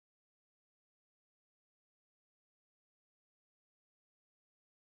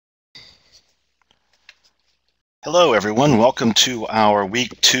Hello everyone, welcome to our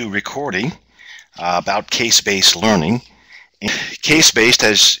week 2 recording about case-based learning. Case-based,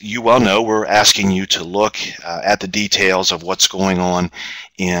 as you well know, we're asking you to look at the details of what's going on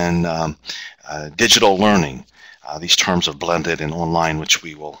in digital learning. These terms are blended and online, which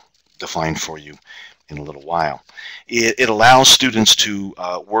we will define for you in a little while. It allows students to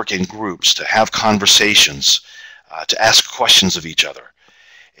work in groups, to have conversations, to ask questions of each other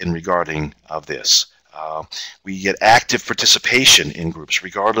in regarding of this. We get active participation in groups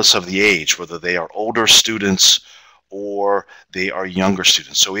regardless of the age, whether they are older students or they are younger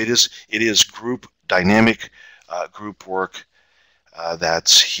students. So it is group dynamic group work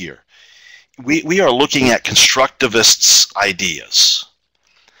that's here. We are looking at constructivists' ideas,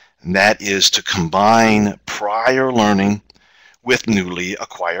 and that is to combine prior learning with newly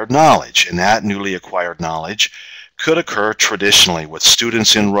acquired knowledge, and that newly acquired knowledge could occur traditionally with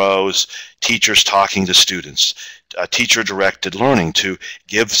students in rows, teachers talking to students, teacher-directed learning to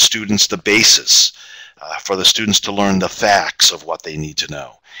give students the basis for the students to learn the facts of what they need to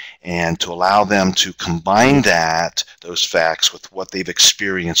know, and to allow them to combine those facts with what they've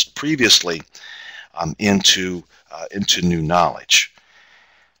experienced previously into new knowledge.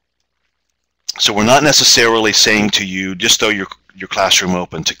 So we're not necessarily saying to you, just throw your classroom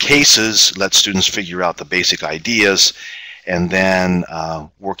open to cases, let students figure out the basic ideas, and then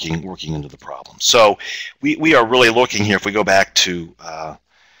working into the problem. So we are really looking here, if we go back to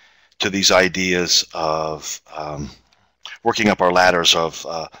these ideas of working up our ladders of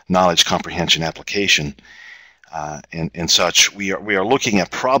knowledge, comprehension, application, and such. We are looking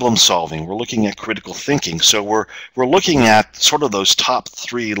at problem solving. We're looking at critical thinking. So we're looking at sort of those top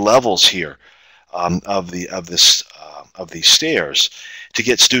 3 levels here of these stairs to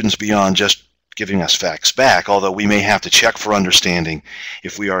get students beyond just giving us facts back, although we may have to check for understanding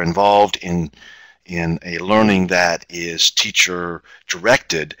if we are involved in a learning that is teacher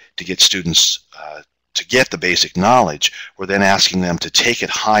directed to get students to get the basic knowledge. We're then asking them to take it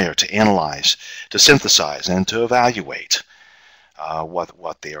higher, to analyze, to synthesize, and to evaluate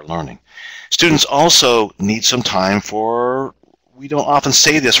what they are learning. Students also need some time for, we don't often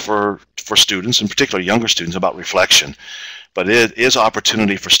say this for students, in particular younger students, about reflection, but it is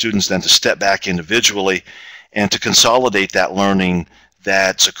opportunity for students then to step back individually and to consolidate that learning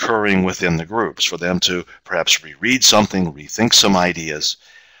that's occurring within the groups, for them to perhaps reread something, rethink some ideas,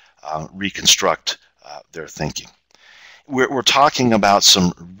 reconstruct their thinking. We're talking about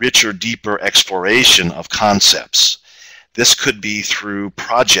some richer, deeper exploration of concepts. This could be through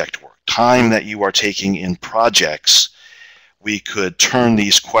project work, time that you are taking in projects. We could turn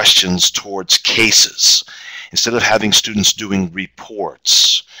these questions towards cases. Instead of having students doing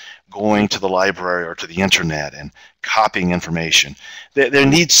reports, going to the library or to the internet and copying information, there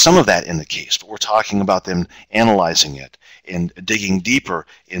needs some of that in the case, but we're talking about them analyzing it and digging deeper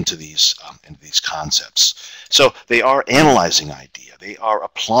into these concepts. So they are analyzing idea. They are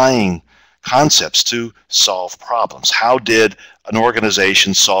applying concepts to solve problems. How did an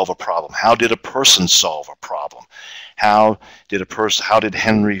organization solve a problem? How did a person solve a problem? How did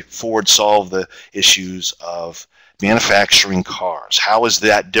Henry Ford solve the issues of manufacturing cars? How is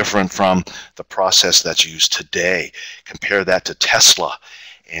that different from the process that's used today? Compare that to Tesla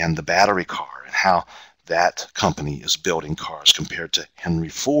and the battery car, and how that company is building cars compared to Henry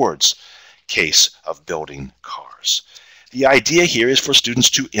Ford's case of building cars. The idea here is for students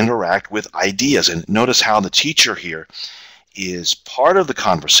to interact with ideas, and notice how the teacher here is part of the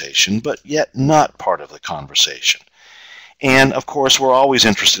conversation, but yet not part of the conversation. And of course, we're always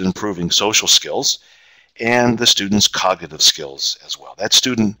interested in improving social skills and the student's cognitive skills as well.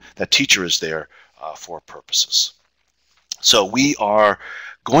 That teacher is there for purposes. So we are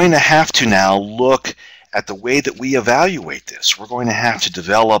going to have to now look at the way that we evaluate this. We're going to have to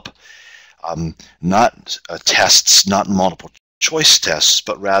develop not tests, not multiple choice tests,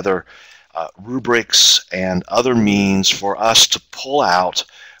 but rather rubrics and other means for us to pull out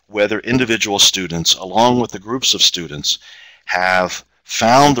whether individual students, along with the groups of students, have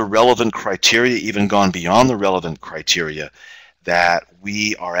found the relevant criteria, even gone beyond the relevant criteria that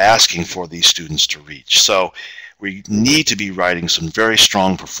we are asking for these students to reach. So we need to be writing some very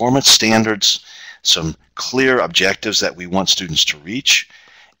strong performance standards, some clear objectives that we want students to reach,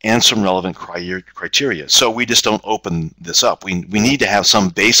 and some relevant criteria. So we just don't open this up. We need to have some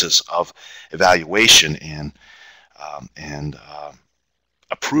basis of evaluation and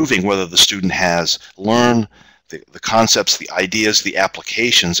approving whether the student has learned the concepts, the ideas, the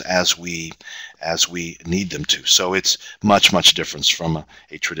applications as we need them to. So it's much different from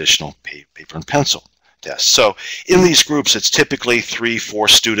a traditional paper and pencil test. So in these groups, it's typically 3-4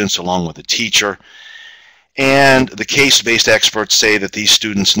 students along with a teacher. And the case-based experts say that these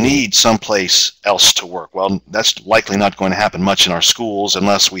students need someplace else to work. Well, that's likely not going to happen much in our schools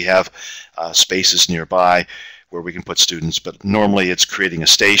unless we have spaces nearby where we can put students, but normally it's creating a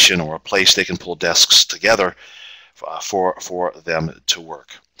station or a place they can pull desks together for them to work.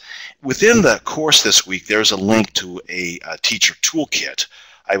 Within the course this week, there's a link to a teacher toolkit.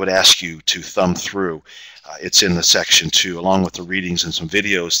 I would ask you to thumb through. It's in the section 2, along with the readings and some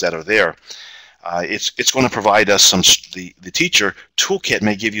videos that are there. It's going to provide us some, the teacher toolkit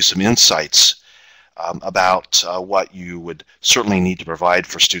may give you some insights about what you would certainly need to provide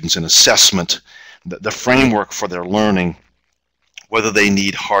for students in assessment, the framework for their learning, whether they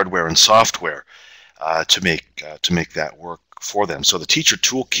need hardware and software to make that work for them. So the teacher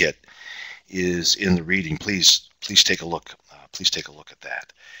toolkit is in the reading. Please take a look. Please take a look at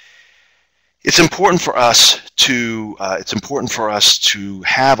that. It's important for us to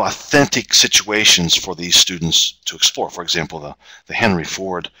have authentic situations for these students to explore. For example, the Henry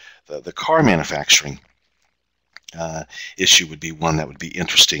Ford, the car manufacturing issue would be one that would be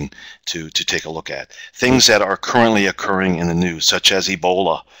interesting to take a look at. Things that are currently occurring in the news, such as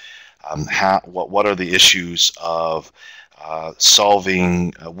Ebola. What are the issues of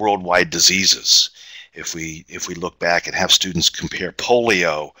solving worldwide diseases? If we look back and have students compare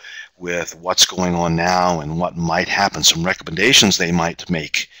polio with what's going on now and what might happen, some recommendations they might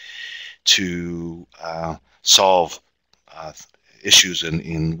make to solve issues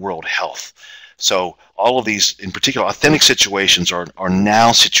in world health. So all of these, in particular, authentic situations are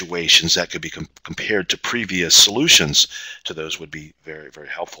now situations that could be compared to previous solutions to those would be very, very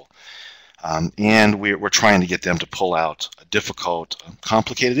helpful. And we're trying to get them to pull out difficult,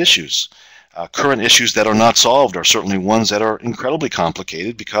 complicated issues. Current issues that are not solved are certainly ones that are incredibly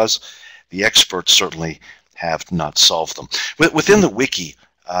complicated because the experts certainly have not solved them. Within the wiki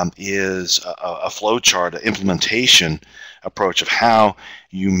is a flowchart, an implementation approach of how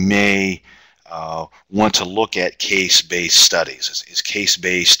you may want to look at case-based studies. Is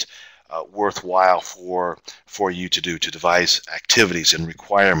case-based worthwhile for you to do, to devise activities and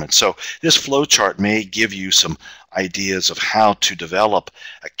requirements? So this flowchart may give you some ideas of how to develop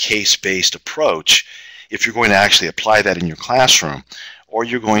a case-based approach if you're going to actually apply that in your classroom, or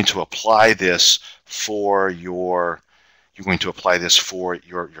you're going to apply this for your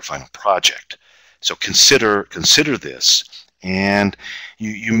final project. So consider this, and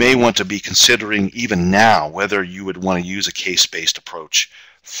you may want to be considering even now whether you would want to use a case-based approach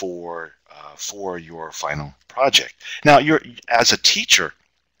for your final project. Now, as a teacher,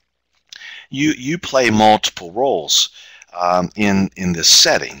 you play multiple roles in this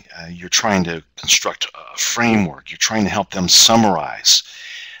setting. You're trying to construct a framework. You're trying to help them summarize.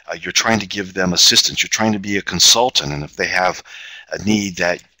 You're trying to give them assistance. You're trying to be a consultant, and if they have a need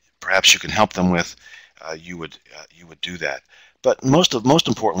that perhaps you can help them with, you would do that. But most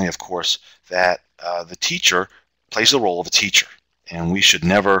importantly, of course, that the teacher plays the role of a teacher. And we should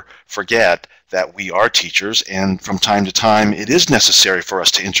never forget that we are teachers, and from time to time it is necessary for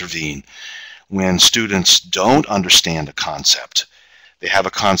us to intervene when students don't understand a concept. They have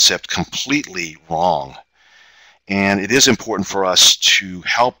a concept completely wrong. And it is important for us to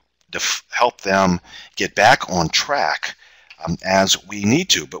help them get back on track as we need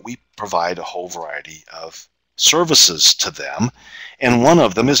to, but we provide a whole variety of services to them, and one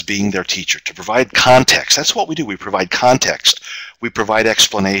of them is being their teacher, to provide context. That's what we do. We provide context. We provide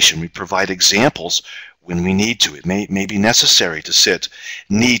explanation. We provide examples when we need to. It may be necessary to sit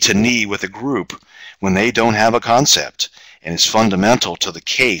knee to knee with a group when they don't have a concept, and it's fundamental to the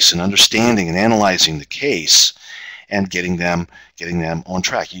case and understanding and analyzing the case and getting them on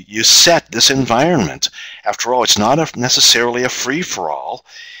track. You set this environment. After all, it's not necessarily a free-for-all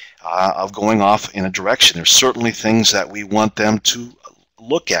of going off in a direction. There's certainly things that we want them to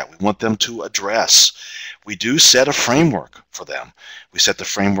look at. We want them to address. We do set a framework for them. We set the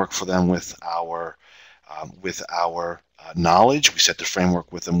framework for them with our knowledge. We set the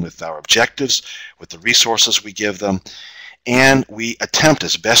framework with them with our objectives, with the resources we give them, and we attempt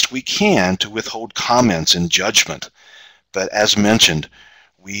as best we can to withhold comments and judgment. But as mentioned,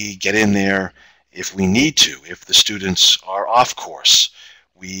 we get in there if we need to. If the students are off course,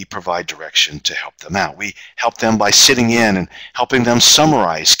 we provide direction to help them out. We help them by sitting in and helping them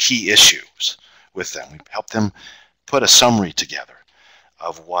summarize key issues with them. We help them put a summary together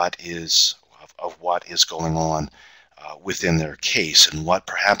of what is going on within their case, and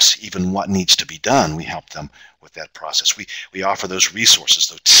perhaps even what needs to be done. We help them with that process. We offer those resources,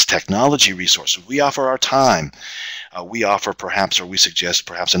 those technology resources. We offer our time. We offer perhaps, or we suggest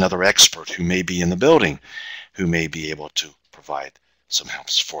perhaps, another expert who may be in the building who may be able to provide some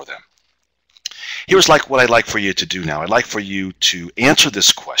helps for them. Here's what I'd like for you to do now. I'd like for you to answer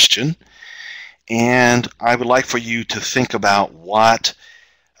this question, and I would like for you to think about what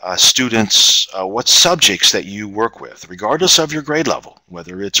what subjects that you work with, regardless of your grade level,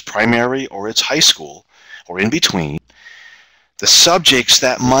 whether it's primary or it's high school or in between, the subjects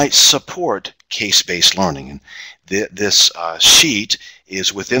that might support case-based learning. And this sheet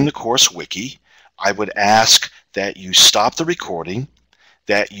is within the course wiki. I would ask that you stop the recording,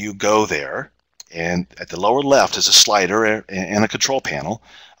 that you go there, and at the lower left is a slider and a control panel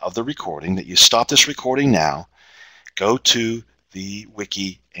of the recording, that you stop this recording now, go to the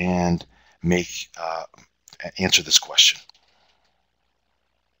wiki, and answer this question.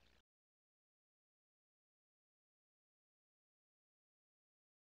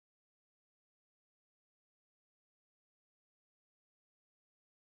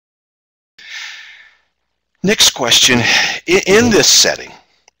 Next question, in this setting,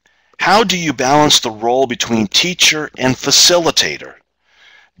 how do you balance the role between teacher and facilitator,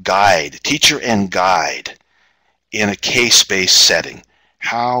 teacher and guide in a case-based setting?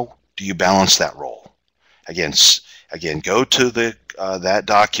 How do you balance that role? Again, go to that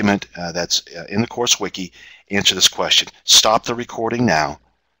document that's in the course wiki, answer this question. Stop the recording now.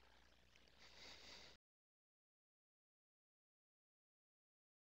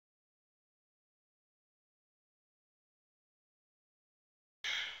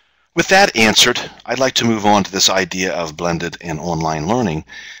 With that answered, I'd like to move on to this idea of blended and online learning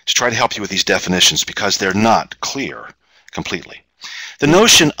to try to help you with these definitions, because they're not clear completely. The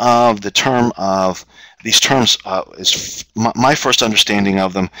notion of these terms is my first understanding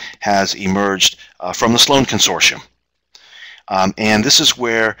of them has emerged from the Sloan Consortium. And this is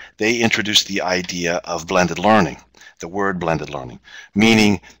where they introduced the idea of blended learning, the word blended learning,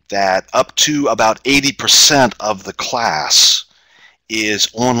 meaning that up to about 80% of the class is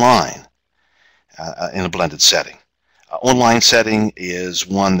online in a blended setting. Online setting is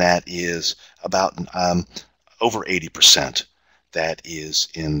one that is about over 80% that is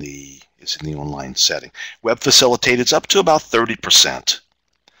in the online setting. Web facilitated is up to about 30%.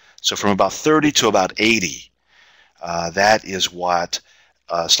 So from about 30 to about 80, that is what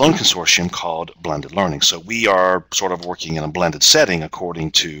Sloan Consortium called blended learning. So we are sort of working in a blended setting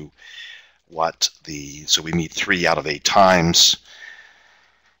according to so we meet 3 out of 8 times.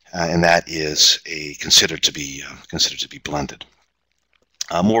 And that is considered to be blended.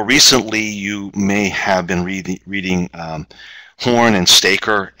 More recently, you may have been reading Horn and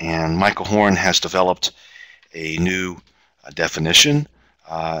Staker, and Michael Horn has developed a new definition.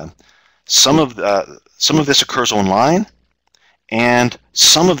 Some of this occurs online, and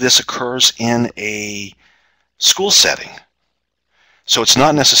some of this occurs in a school setting. So it's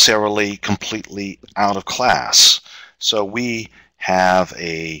not necessarily completely out of class. So we have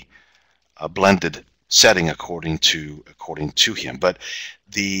a blended setting according to him, but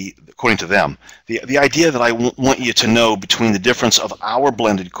according to them, the idea that I want you to know between the difference of our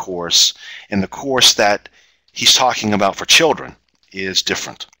blended course and the course that he's talking about for children is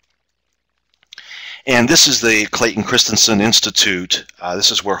different. And this is the Clayton Christensen Institute.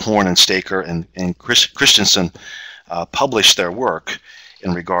 This is where Horn and Staker and Christensen published their work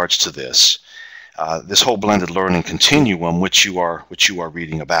in regards to this. This whole blended learning continuum, which you are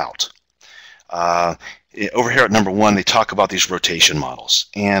reading about. Over here at number 1, they talk about these rotation models,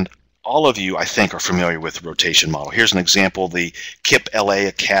 and all of you, I think, are familiar with the rotation model. Here's an example, the KIPP LA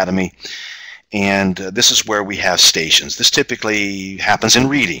Academy, and this is where we have stations. This typically happens in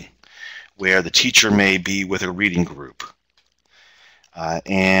reading, where the teacher may be with a reading group,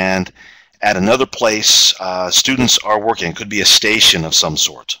 and at another place, students are working. It could be a station of some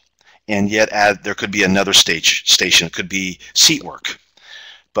sort. And yet there could be another station. It could be seat work.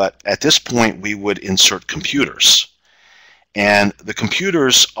 But at this point, we would insert computers. And the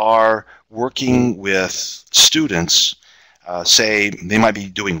computers are working with students. Say they might be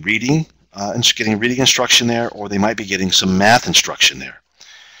doing reading, getting reading instruction there, or they might be getting some math instruction there.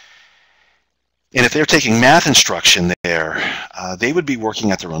 And if they're taking math instruction there, they would be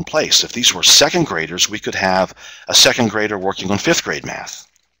working at their own place. If these were second graders, we could have a second grader working on 5th grade math,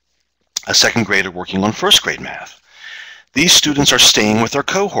 a second grader working on 1st grade math. These students are staying with their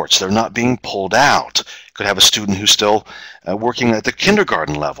cohorts. They're not being pulled out. Could have a student who's still working at the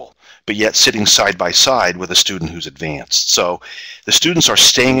kindergarten level, but yet sitting side by side with a student who's advanced. So the students are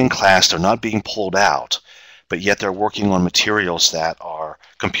staying in class. They're not being pulled out, but yet they're working on materials that are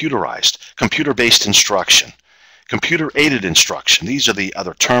computerized, computer-based instruction, computer-aided instruction. These are the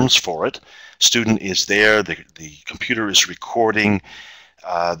other terms for it. Student is there. The computer is recording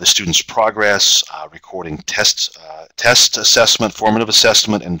the student's progress, recording test assessment, formative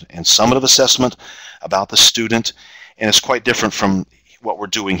assessment, and summative assessment about the student. And it's quite different from what we're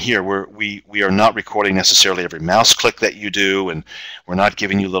doing here. We are not recording necessarily every mouse click that you do, and we're not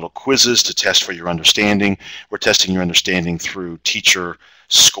giving you little quizzes to test for your understanding. We're testing your understanding through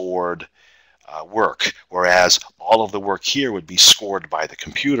teacher-scored work, whereas all of the work here would be scored by the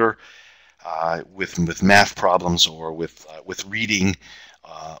computer with math problems or with reading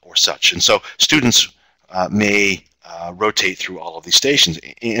or such. And so students may rotate through all of these stations.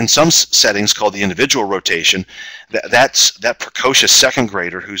 In some settings called the individual rotation, that precocious second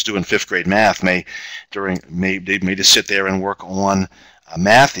grader who's doing fifth grade math may just sit there and work on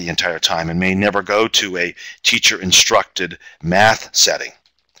math the entire time and may never go to a teacher instructed math setting.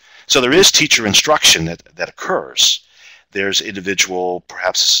 So there is teacher instruction that occurs. There's individual,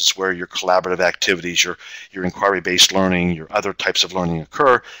 perhaps this is where your collaborative activities, your inquiry-based learning, your other types of learning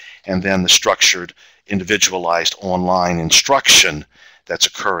occur, and then the structured, individualized online instruction that's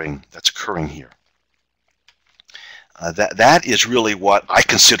occurring here. That is really what I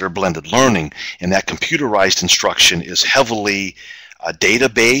consider blended learning, and that computerized instruction is heavily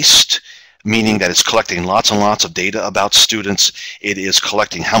data-based, meaning that it's collecting lots and lots of data about students. It is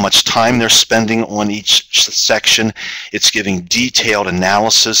collecting how much time they're spending on each section. It's giving detailed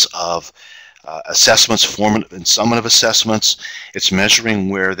analysis of assessments, formative and summative assessments. It's measuring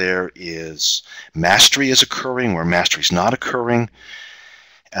where there is mastery is occurring, where mastery is not occurring,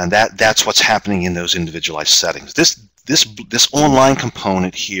 and that's what's happening in those individualized settings. This online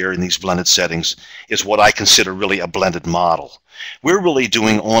component here in these blended settings is what I consider really a blended model. We're really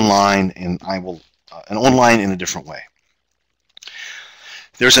doing online, and online in a different way.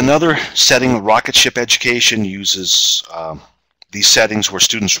 There's another setting, rocket ship education uses these settings where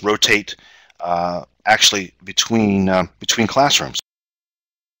students rotate actually between classrooms.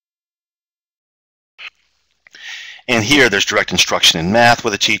 And here there's direct instruction in math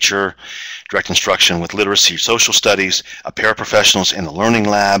with a teacher, direct instruction with literacy, social studies, paraprofessionals in the learning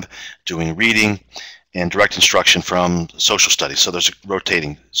lab doing reading, and direct instruction from social studies. So there's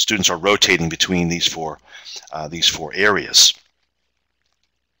rotating. Students are rotating between these four areas.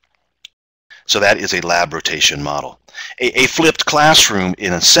 So that is a lab rotation model. A flipped classroom,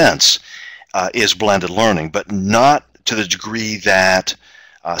 in a sense, is blended learning, but not to the degree that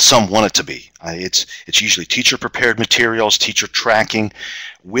some want it to be. It's usually teacher-prepared materials, teacher tracking,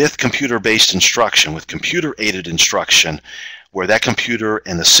 with computer-based instruction, with computer-aided instruction, where that computer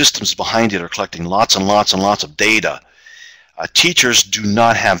and the systems behind it are collecting lots and lots and lots of data. Teachers do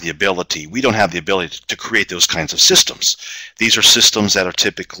not have the ability, we don't have the ability to create those kinds of systems. These are systems that are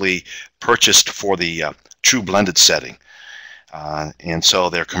typically purchased for the true blended setting. And so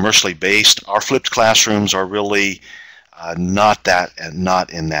they're commercially based. Our flipped classrooms are really not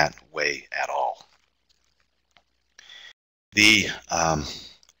in that way at all.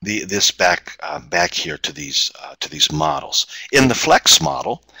 This back here to these models. In the flex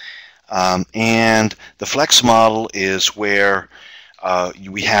model, and the flex model is where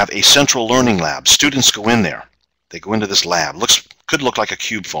we have a central learning lab. Students go in there. They go into this lab. Could look like a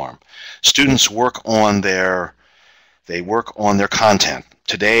cube farm. Students work on their content.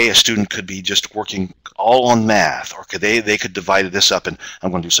 Today, a student could be just working all on math, or they could divide this up, and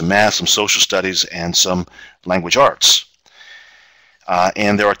I'm going to do some math, some social studies, and some language arts.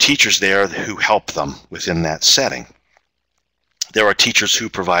 And there are teachers there who help them within that setting. There are teachers who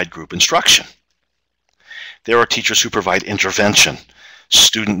provide group instruction. There are teachers who provide intervention.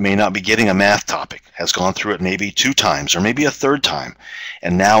 Student may not be getting a math topic, has gone through it maybe 2 times or maybe a 3rd time,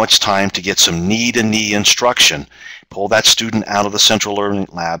 and now it's time to get some knee-to-knee instruction. Pull that student out of the central learning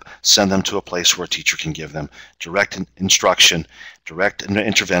lab, send them to a place where a teacher can give them direct instruction, direct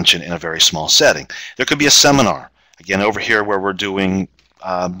intervention in a very small setting. There could be a seminar, again over here where we're doing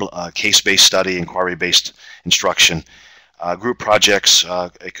case-based study, inquiry-based instruction, group projects.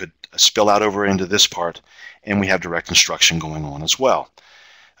 It could spill out over into this part, and we have direct instruction going on as well.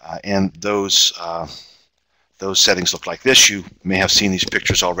 And those settings look like this. You may have seen these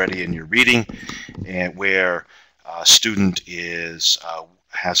pictures already in your reading, and where a student has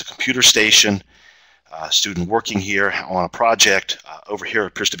a computer station, student working here on a project. Over here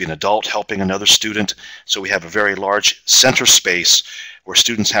appears to be an adult helping another student. So we have a very large center space where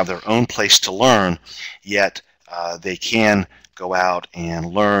students have their own place to learn, yet they can go out and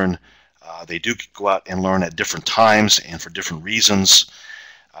learn. They do go out and learn at different times and for different reasons.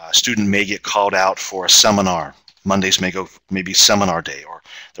 A student may get called out for a seminar. Mondays may be seminar day, or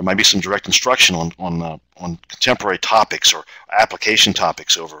there might be some direct instruction on contemporary topics or application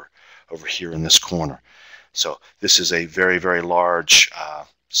topics over here in this corner. So this is a very, very large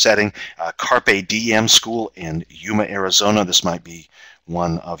setting. Carpe Diem School in Yuma, Arizona. This might be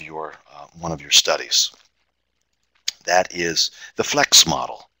one of your studies. That is the flex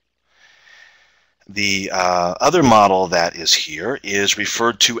model. The other model that is here is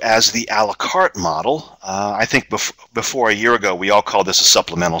referred to as the a la carte model. I think before a year ago, we all called this a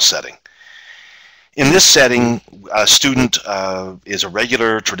supplemental setting. In this setting, a student is a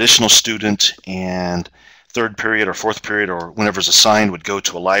regular traditional student, and third period or fourth period or whenever it's assigned would go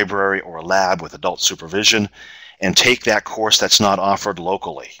to a library or a lab with adult supervision and take that course that's not offered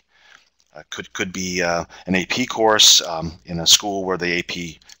locally. Could be an AP course in a school where the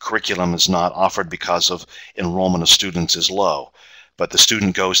AP curriculum is not offered because of enrollment of students is low, but the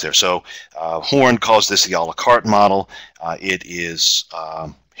student goes there. So Horn calls this the a la carte model. It is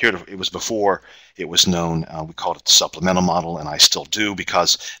it was before it was known, we called it the supplemental model, and I still do,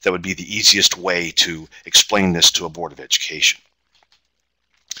 because that would be the easiest way to explain this to a Board of Education.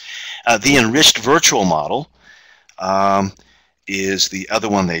 The enriched virtual model is the other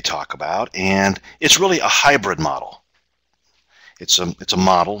one they talk about, and it's really a hybrid model. It's a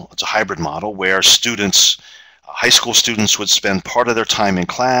hybrid model where students, high school students, would spend part of their time in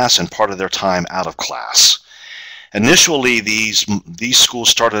class and part of their time out of class. Initially, these schools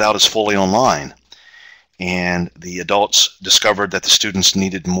started out as fully online, and the adults discovered that the students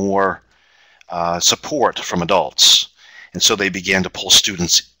needed more support from adults, and so they began to pull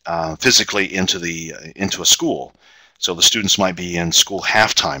students physically into a school. So the students might be in school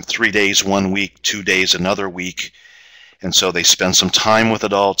half-time, 3 days one week, 2 days another week, and so they spend some time with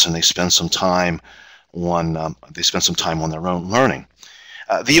adults and they spend some time on their own learning.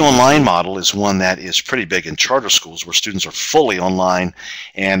 The online model is one that is pretty big in charter schools where students are fully online,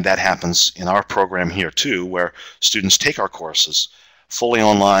 and that happens in our program here too, where students take our courses fully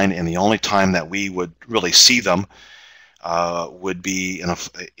online, and the only time that we would really see them would be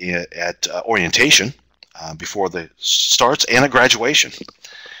at orientation before the starts and at graduation,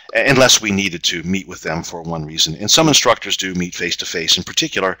 unless we needed to meet with them for one reason. And some instructors do meet face-to-face, in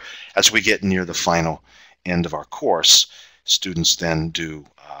particular as we get near the final end of our course. Students then do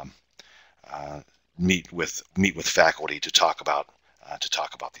meet with faculty to talk about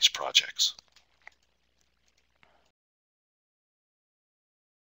these projects.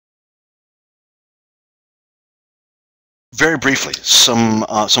 Very briefly, some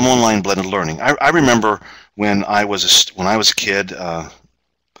online blended learning. I remember when I was a kid,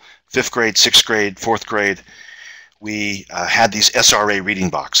 5th grade, 6th grade, 4th grade, we had these SRA reading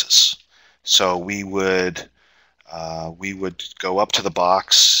boxes. So we would go up to the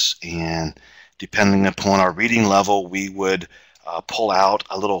box, and depending upon our reading level, we would pull out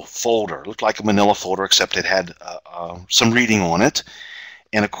a little folder. It looked like a manila folder, except it had some reading on it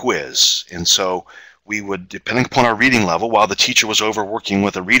and a quiz. And so we would, depending upon our reading level, while the teacher was over working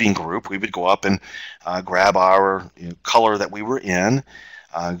with a reading group, we would go up and grab our color that we were in,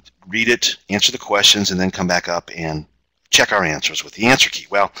 read it, answer the questions, and then come back up and check our answers with the answer key.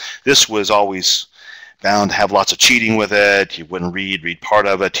 Well, this was always bound to have lots of cheating with it. You wouldn't read part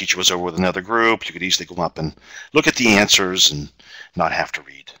of it. Teacher was over with another group. You could easily go up and look at the answers and not have to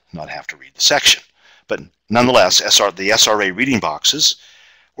read the section. But nonetheless, the SRA reading boxes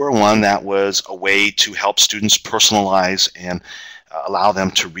were one that was a way to help students personalize and allow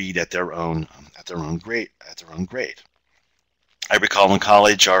them to read at their own grade. I recall in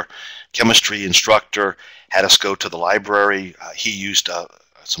college, our chemistry instructor had us go to the library. He used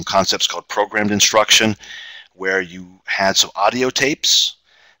some concepts called programmed instruction, where you had some audio tapes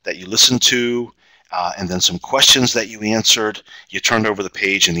that you listened to, and then some questions that you answered. You turned over the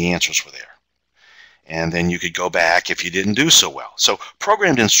page and the answers were there. And then you could go back if you didn't do so well. So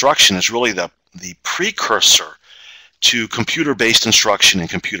programmed instruction is really the precursor to computer-based instruction and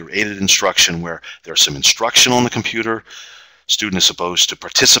computer-aided instruction, where there's some instruction on the computer. Student is supposed to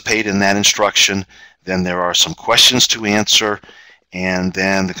participate in that instruction. Then there are some questions to answer, and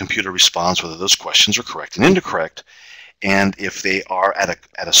then the computer responds whether those questions are correct and incorrect. And if they are at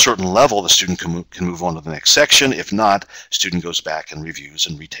a certain level, the student can move on to the next section. If not, student goes back and reviews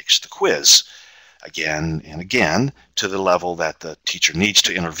and retakes the quiz again and again to the level that the teacher needs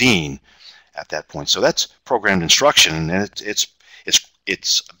to intervene at that point. So that's programmed instruction, and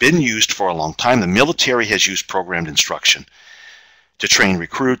it's been used for a long time. The military has used programmed instruction to train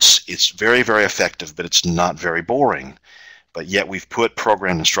recruits. It's very, very effective, but it's not very boring. But yet we've put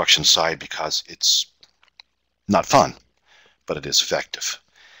programmed instruction aside because it's not fun, but it is effective.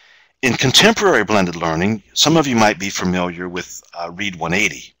 In contemporary blended learning, some of you might be familiar with Read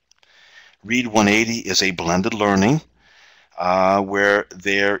 180. Read 180 is a blended learning where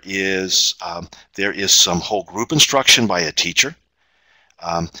there is some whole group instruction by a teacher.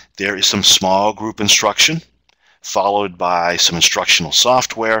 There is some small group instruction, followed by some instructional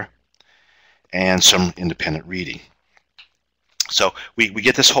software and some independent reading. So we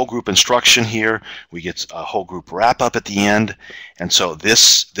get this whole group instruction here. We get a whole group wrap up at the end, and so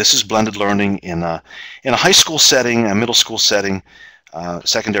this is blended learning in a high school setting, a middle school setting,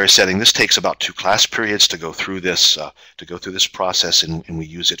 secondary setting. This takes about 2 class periods to go through this process, and we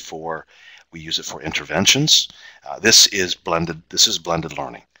use it for interventions. This is blended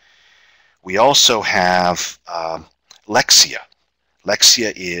learning. We also have Lexia.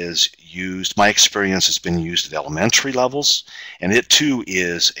 Lexia is used, my experience has been used at elementary levels, and it too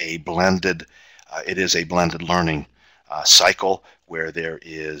is a blended learning cycle where there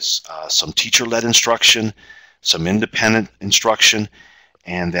is some teacher-led instruction, some independent instruction,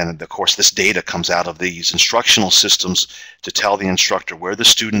 and then of course this data comes out of these instructional systems to tell the instructor where the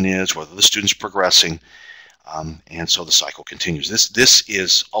student is, whether the student's progressing, and so the cycle continues. This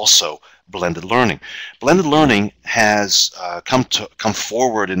is also blended learning. Blended learning has come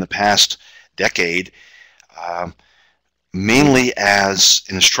forward in the past decade, mainly as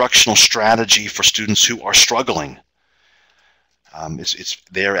an instructional strategy for students who are struggling. It's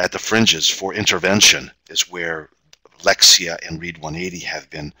there at the fringes for intervention is where Lexia and Read 180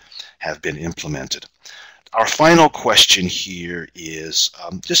 have been implemented. Our final question here is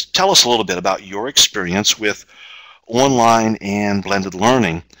just tell us a little bit about your experience with online and blended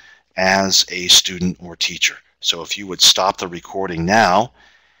learning as a student or teacher. So if you would stop the recording now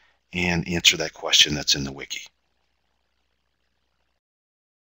and answer that question that's in the wiki.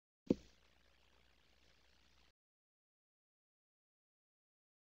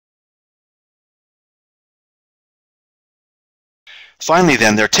 Finally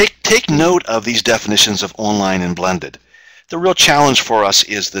then, take note of these definitions of online and blended. The real challenge for us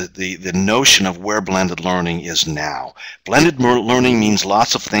is the notion of where blended learning is now. Blended learning means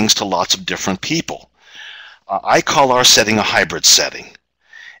lots of things to lots of different people. I call our setting a hybrid setting.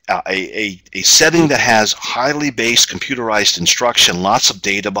 A setting that has highly based computerized instruction, lots of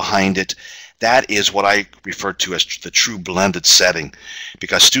data behind it. That is what I refer to as the true blended setting,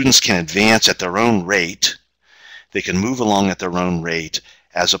 because students can advance at their own rate. They can move along at their own rate,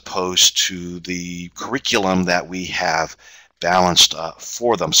 as opposed to the curriculum that we have balanced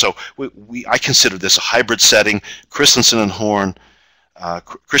for them. So I consider this a hybrid setting. Christensen, Horn,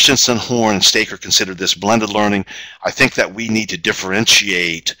 and Staker considered this blended learning. I think that we need to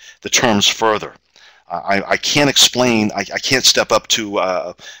differentiate the terms further. I can't explain, I can't step up to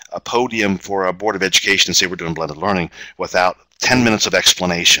a podium for a Board of Education and say we're doing blended learning without 10 minutes of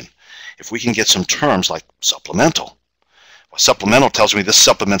explanation. If we can get some terms like supplemental. Well, supplemental tells me this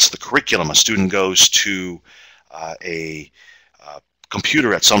supplements the curriculum. A student goes to a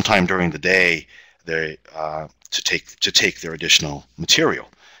computer at some time during the day to take their additional material.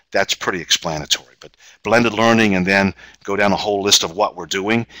 That's pretty explanatory. But blended learning and then go down a whole list of what we're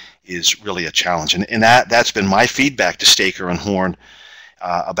doing is really a challenge. And that's been my feedback to Staker and Horn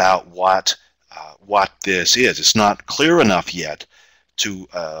about what this is. It's not clear enough yet to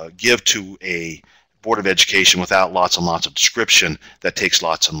give to a Board of Education without lots and lots of description that takes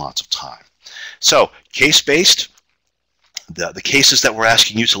lots and lots of time. So case-based, the cases that we're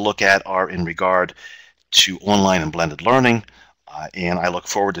asking you to look at are in regard to online and blended learning, and I look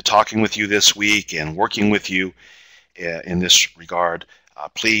forward to talking with you this week and working with you in this regard.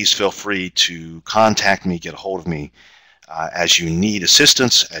 Please feel free to contact me, get a hold of me as you need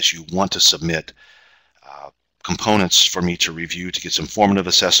assistance, as you want to submit components for me to review to get some formative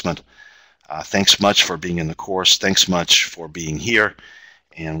assessment. Thanks much for being in the course. Thanks much for being here,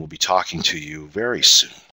 and we'll be talking to you very soon.